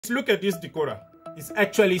Look at this decoder. It's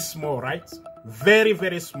actually small, right? Very,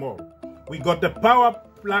 very small. We got the power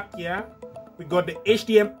plug here. We got the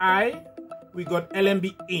HDMI. We got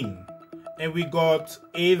LNB in. And we got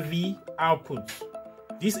AV output.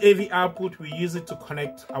 This AV output, we use it to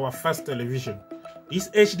connect our first television. This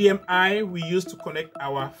HDMI, we use to connect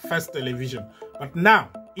our first television. But now,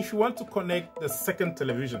 if you want to connect the second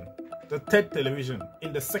television, the third television,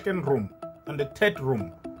 in the second room, and the third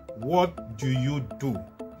room, what do you do?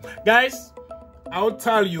 Guys, I'll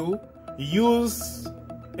tell you, use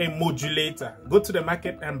a modulator. Go to the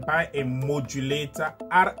market and buy a modulator,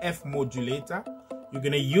 RF modulator. You're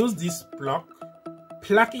gonna use this plug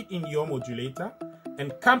it in your modulator,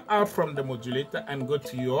 and come out from the modulator and go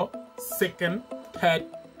to your second, third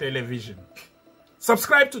television.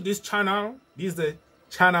 Subscribe to this channel. This is the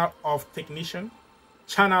channel of technician,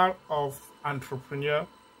 channel of entrepreneur,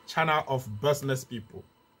 channel of business people.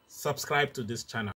 Subscribe to this channel.